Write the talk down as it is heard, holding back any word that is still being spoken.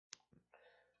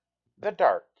The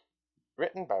Dark,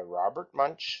 written by Robert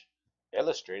Munsch,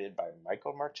 illustrated by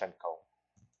Michael Marchenko.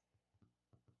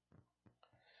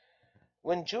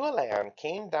 When Jewel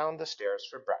came down the stairs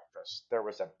for breakfast, there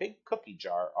was a big cookie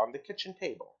jar on the kitchen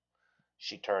table.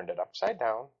 She turned it upside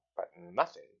down, but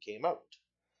nothing came out.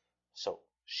 So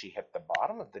she hit the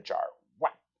bottom of the jar,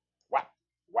 whap, whap,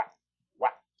 whap,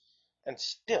 whap, and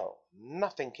still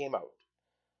nothing came out.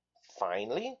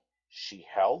 Finally, she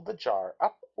held the jar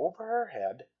up over her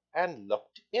head and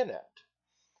looked in it.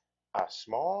 A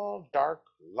small dark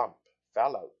lump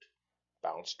fell out,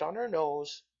 bounced on her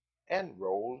nose, and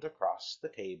rolled across the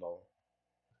table.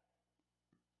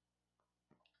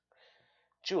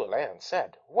 Jewel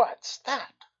said, "What's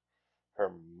that?" Her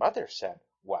mother said,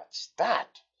 "What's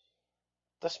that?"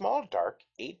 The small dark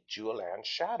ate Jewel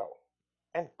shadow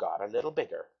and got a little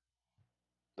bigger.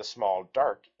 The small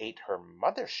dark ate her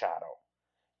mother's shadow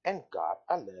and got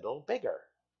a little bigger.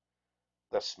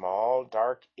 The small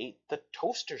dark ate the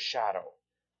toaster's shadow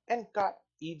and got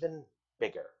even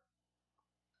bigger.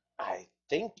 "I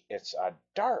think it's a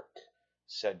dark,"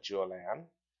 said Jewel.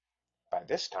 By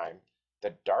this time the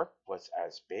dark was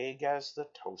as big as the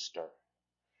toaster.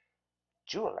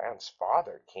 Jewel's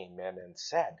father came in and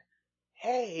said,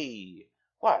 "Hey,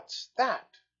 what's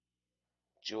that?"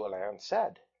 Jewel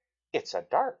said, "It's a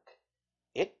dark.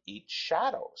 It eats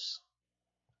shadows."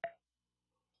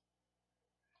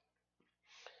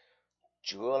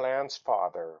 Jewel's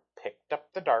father picked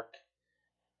up the dark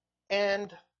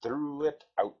and threw it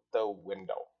out the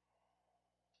window.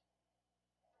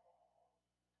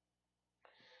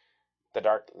 The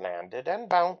dark landed and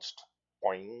bounced,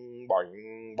 boing,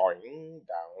 boing, boing,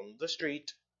 down the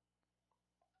street.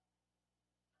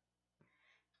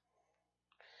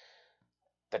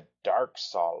 The dark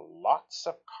saw lots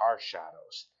of car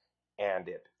shadows, and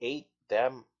it ate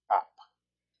them up.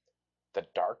 The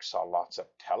dark saw lots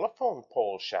of telephone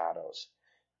pole shadows,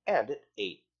 and it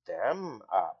ate them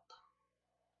up.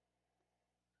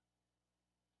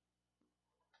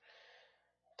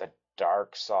 The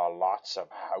dark saw lots of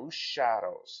house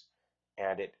shadows,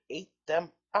 and it ate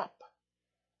them up.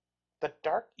 The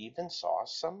dark even saw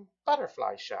some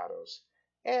butterfly shadows,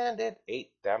 and it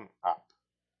ate them up.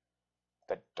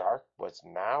 The dark was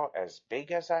now as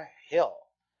big as a hill.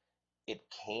 It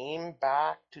came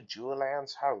back to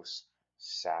Jewel's house,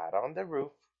 sat on the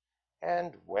roof,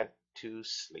 and went to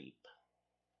sleep.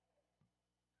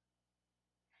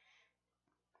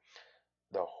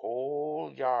 The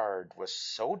whole yard was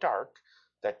so dark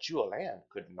that Jewel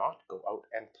could not go out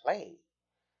and play.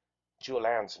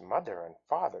 Jewel's mother and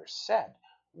father said,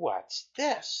 "What's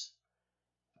this?"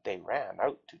 They ran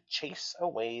out to chase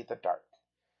away the dark,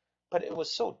 but it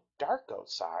was so dark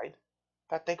outside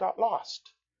that they got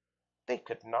lost. They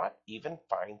could not even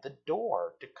find the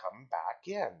door to come back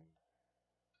in.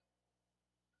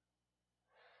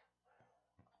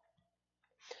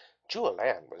 Jewel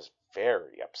was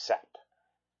very upset.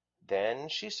 Then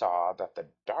she saw that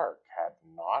the dark had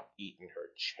not eaten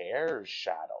her chair's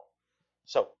shadow.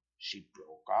 So she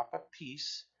broke off a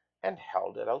piece and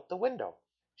held it out the window.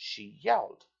 She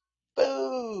yelled,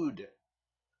 "Food!"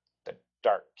 The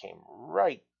dark came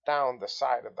right down the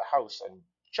side of the house and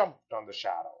jumped on the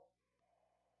shadow.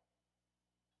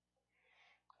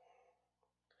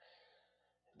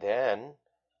 Then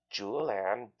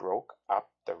Jewel broke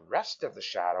up the rest of the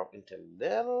shadow into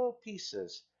little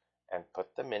pieces and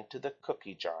put them into the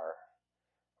cookie jar.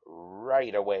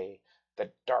 Right away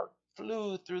the dark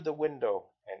flew through the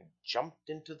window and jumped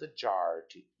into the jar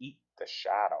to eat the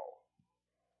shadow.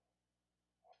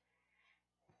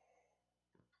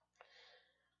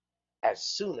 As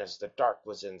soon as the dark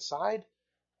was inside,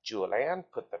 Jewel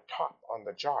put the top on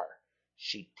the jar.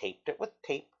 She taped it with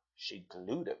tape, she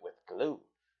glued it with glue,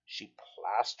 she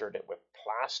plastered it with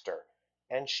plaster,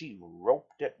 and she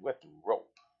roped it with rope.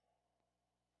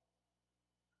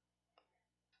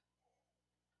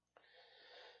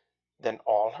 Then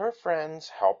all her friends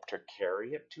helped her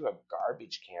carry it to a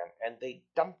garbage can, and they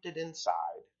dumped it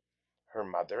inside. Her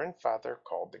mother and father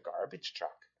called the garbage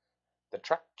truck. The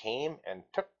truck came and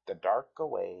took the dark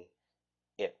away.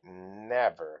 It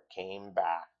never came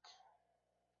back.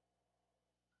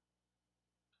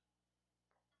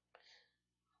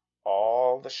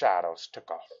 All the shadows took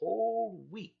a whole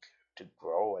week to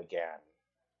grow again.